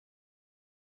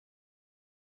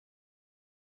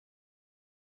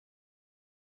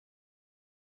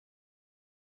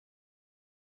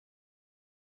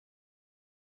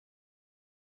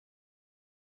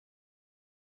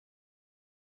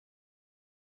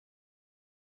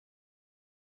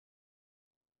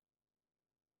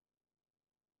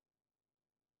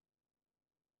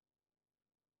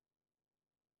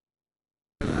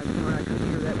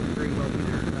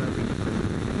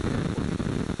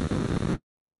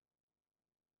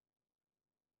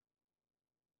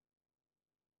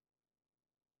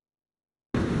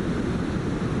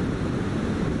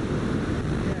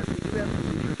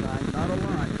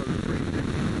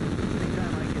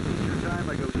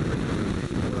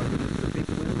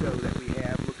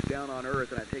down on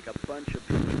Earth and I take a bunch of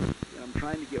pictures. And I'm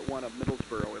trying to get one of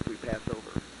Middlesboro if we pass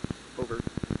over. Over.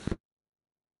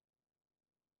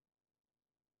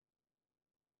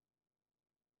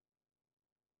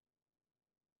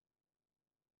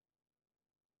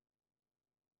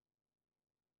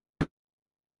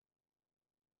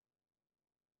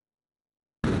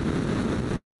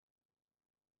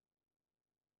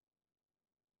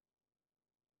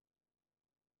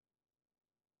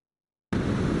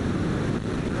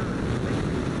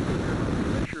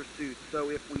 So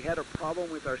if we had a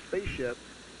problem with our spaceship,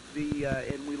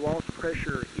 and we lost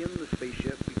pressure in the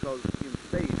spaceship because in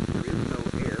space there is no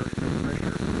air, no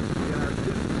pressure, then our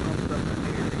suit pumps up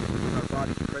the air and keeps our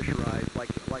bodies pressurized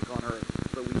like on Earth,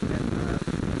 so we can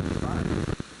survive.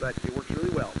 But it works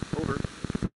really well. Over.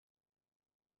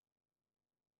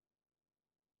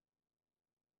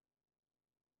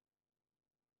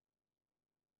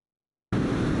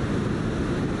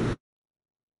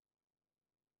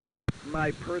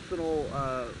 My personal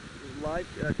life,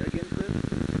 again,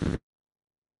 Chris?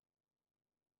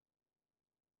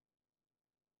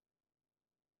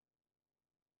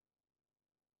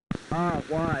 Ah,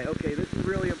 why? Okay, this is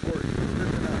really important.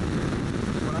 Listen up.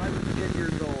 When I was 10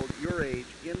 years old, your age,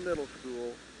 in middle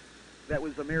school, that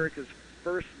was America's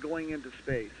first going into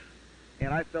space,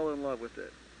 and I fell in love with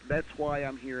it. That's why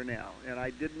I'm here now, and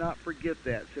I did not forget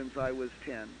that since I was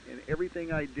 10, and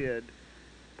everything I did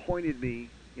pointed me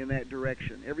in that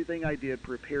direction. Everything I did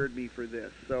prepared me for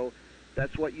this. So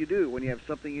that's what you do. When you have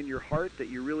something in your heart that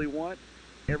you really want,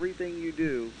 everything you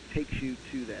do takes you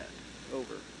to that.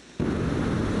 Over.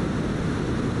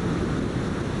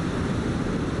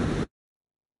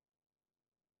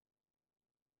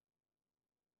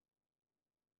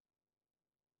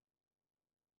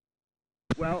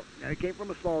 Well, I came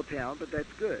from a small town, but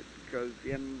that's good, because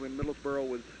when Middlesboro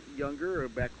was younger, or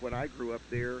back when I grew up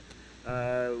there,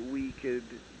 we could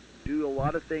do a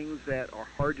lot of things that are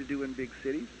hard to do in big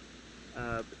cities,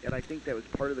 and I think that was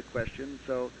part of the question.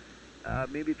 So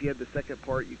maybe if you have the second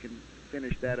part, you can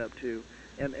finish that up too.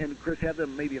 And Chris, have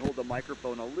them maybe hold the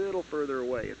microphone a little further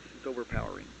away. It's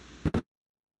overpowering.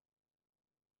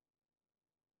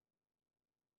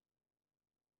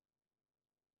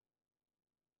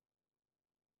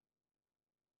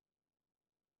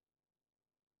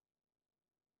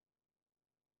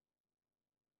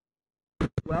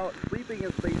 Well, sleeping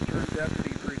in space turns out to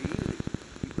be pretty easy,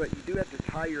 but you do have to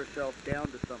tie yourself down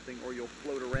to something or you'll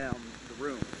float around the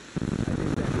room. I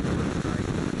did that the first night,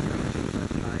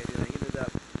 untied, and I ended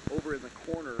up over in the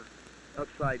corner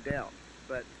upside down.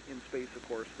 But in space, of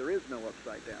course, there is no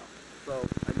upside down, so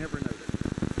I never noticed.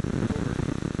 Over.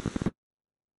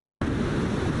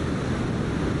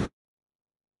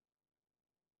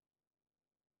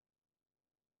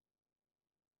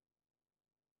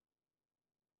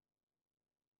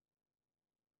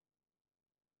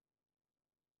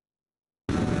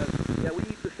 Yeah, we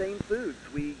eat the same foods.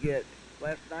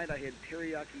 Last night I had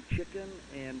teriyaki chicken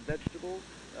and vegetables.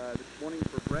 This morning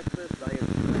for breakfast I had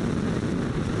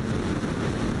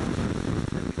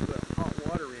and we put hot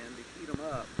water in to heat them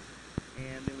up,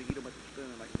 and then we eat them with a spoon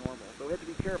like normal. So we have to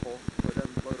be careful so it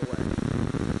doesn't float away.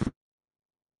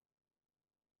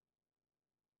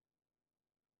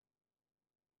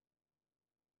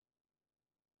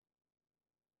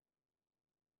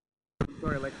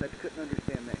 Sorry, Lex, I couldn't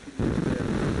understand that. Could you repeat that?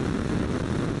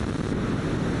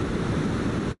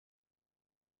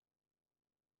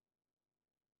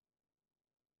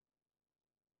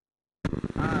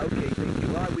 Okay, thank you.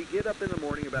 Well, we get up in the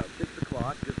morning about 6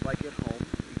 o'clock, just like at home,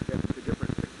 except it's a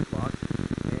different 6 o'clock.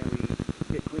 And we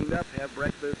get cleaned up, have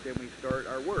breakfast, and we start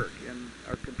our work. And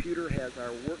our computer has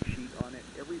our worksheet on it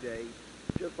every day.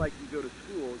 Just like you go to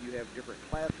school, you have different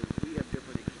classes. We